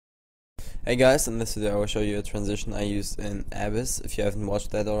Hey guys, in this video I will show you a transition I used in Abyss. If you haven't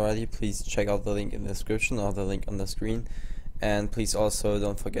watched that already, please check out the link in the description or the link on the screen. And please also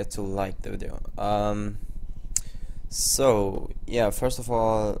don't forget to like the video. First of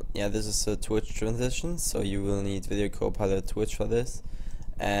all, this is a Twitch transition, so you will need Video Copilot Twitch for this.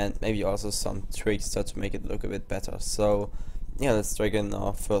 And maybe also some tricks to make it look a bit better. So yeah, let's drag in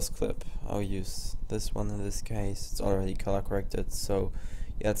our first clip. I'll use this one in this case. It's already color corrected, so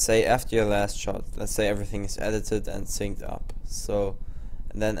let's say after your last shot, let's say everything is edited and synced up. So,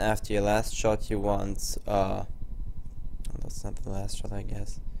 and then after your last shot you want, that's not the last shot I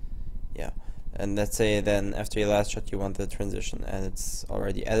guess. Yeah, and let's say then after your last shot you want the transition and it's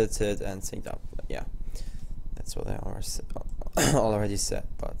already edited and synced up. Yeah, that's what I already said,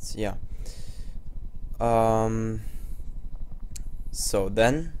 but yeah. So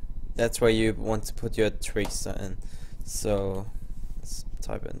then, that's where you want to put your trickster in. So, let's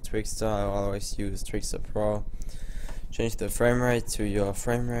type in trickster. I always use trickster pro. Change the frame rate to your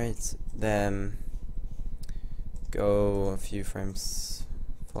frame rate, then go a few frames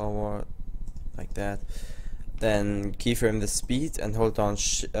forward like that, then keyframe the speed and hold down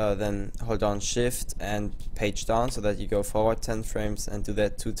shift and page down so that you go forward 10 frames, and do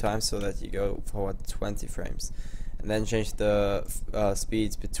that 2 times so that you go forward 20 frames, and then change the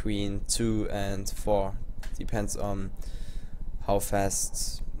speeds between 2 and 4. Depends on how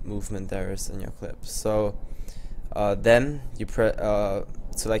fast movement there is in your clip. So then you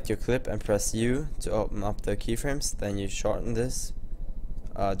select your clip and press U to open up the keyframes. Then you shorten this,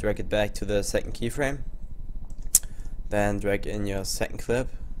 drag it back to the second keyframe, then drag in your second clip.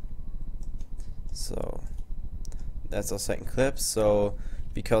 So that's our second clip. So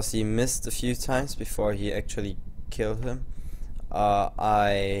because he missed a few times before he actually killed him,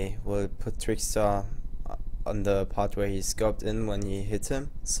 I will put trickster on the part where he scoped in when he hit him.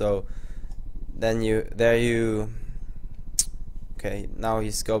 So then okay, now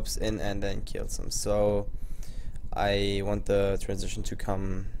he scopes in and then kills him. So I want the transition to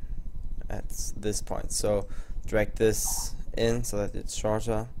come at this point. So drag this in so that it's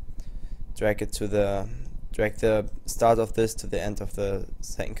shorter. Drag the start of this to the end of the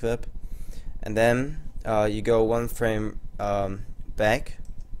second clip, and then you go 1 frame back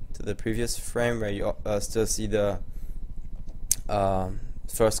to the previous frame where you still see the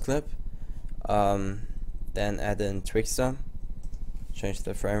first clip. Then add in trickster, change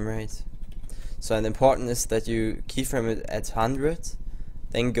the frame rate. So an important is that you keyframe it at 100,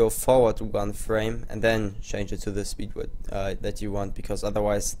 then go forward 1 frame and then change it to the speed that you want, because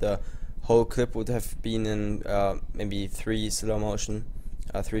otherwise the whole clip would have been in maybe 3 slow motion,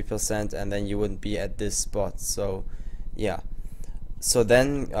 3%, and then you wouldn't be at this spot. So yeah. So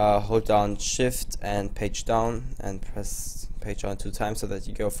then hold down shift and page down and press page down 2 times so that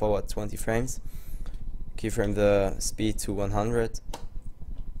you go forward 20 frames. Keyframe the speed to 100,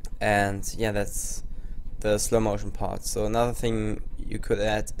 and yeah, that's the slow motion part. So another thing you could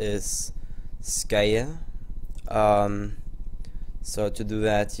add is scale. So to do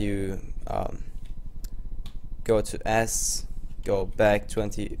that you go to S, go back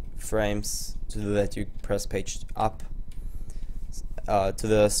 20 frames. To do that you press page up. Go to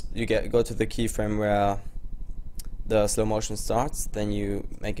the keyframe where the slow motion starts, then you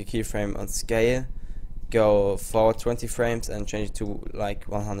make a keyframe on scale, go forward 20 frames and change it to like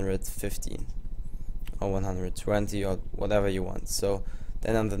 115 or 120 or whatever you want. So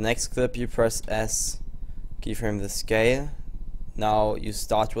then on the next clip you press S, keyframe the scale. Now you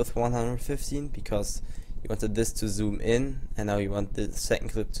start with 115 because you wanted this to zoom in, and now you want the second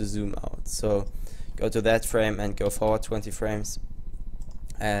clip to zoom out. So go to that frame and go forward 20 frames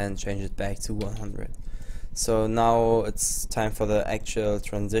and change it back to 100. So now it's time for the actual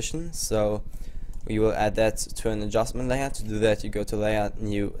transition. So we will add that to an adjustment layer. To do that you go to layer,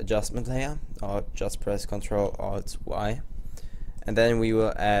 new adjustment layer, or just press Ctrl Alt Y, and then we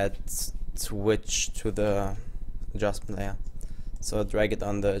will add switch to the adjustment layer. So drag it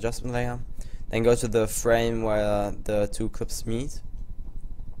on the adjustment layer, then go to the frame where the 2 clips meet,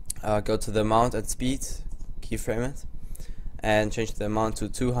 go to the amount and speed, keyframe it, and change the amount to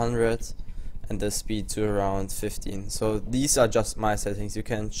 200 and the speed to around 15. So these are just my settings. You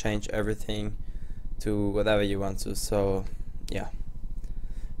can change everything to whatever you want to. So yeah.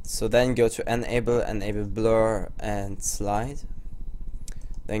 So then go to enable blur and slide.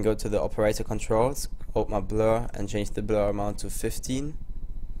 Then go to the operator controls, open up blur and change the blur amount to 15.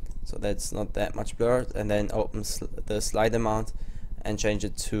 So that's not that much blurred, and then open the slide amount and change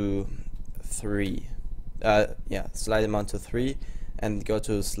it to 3. Slide amount to 3, and go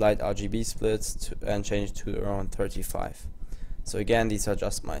to slide RGB splits and change it to around 35. So again, these are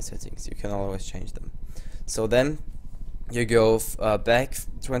just my settings, you can always change them. So then you go back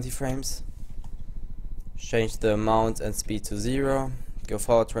 20 frames, change the amount and speed to 0, go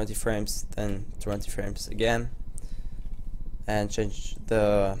forward 20 frames, then 20 frames again, and change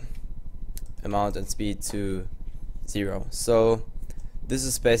the amount and speed to 0. So this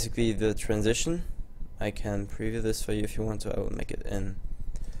is basically the transition. I can preview this for you if you want to. I will make it in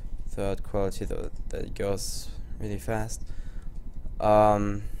third quality though, that it goes really fast.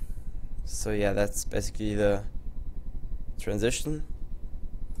 So yeah, that's basically the transition.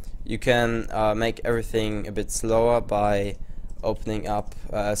 You can make everything a bit slower by opening up,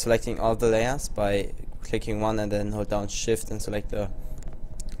 selecting all the layers by clicking one and then hold down shift and select the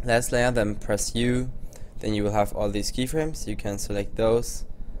last layer, then press U, then you will have all these keyframes. You can select those,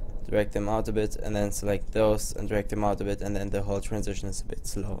 drag them out a bit, and then select those and drag them out a bit, and then the whole transition is a bit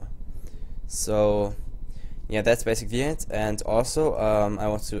slower. So yeah, that's basically it. And also I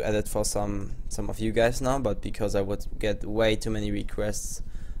want to edit for some of you guys now, but because I would get way too many requests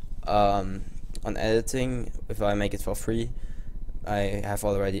on editing if I make it for free. I have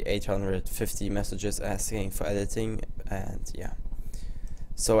already 850 messages asking for editing, and yeah,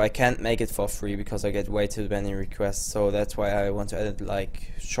 so I can't make it for free because I get way too many requests. So that's why I want to edit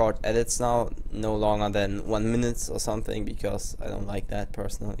like short edits now, no longer than 1 minute or something, because I don't like that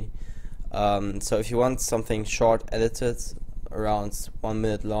personally. So if you want something short edited, around 1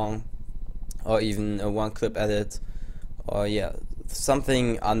 minute long, or even a one clip edit, or yeah,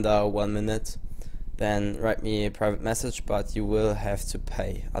 something under 1 minute, then write me a private message, but you will have to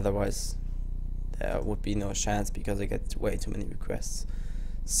pay, otherwise there would be no chance because I get way too many requests.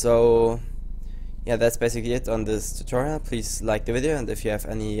 So yeah, that's basically it on this tutorial. Please like the video, and if you have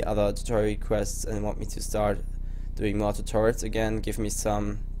any other tutorial requests and want me to start doing more tutorials again, give me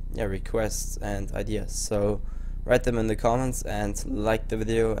some requests and ideas. So write them in the comments and like the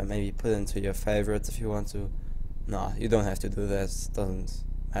video, and maybe put it into your favorites if you want to. No, you don't have to do this, doesn't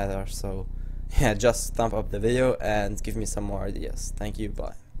matter. So yeah, just thumb up the video and give me some more ideas. Thank you,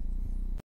 bye.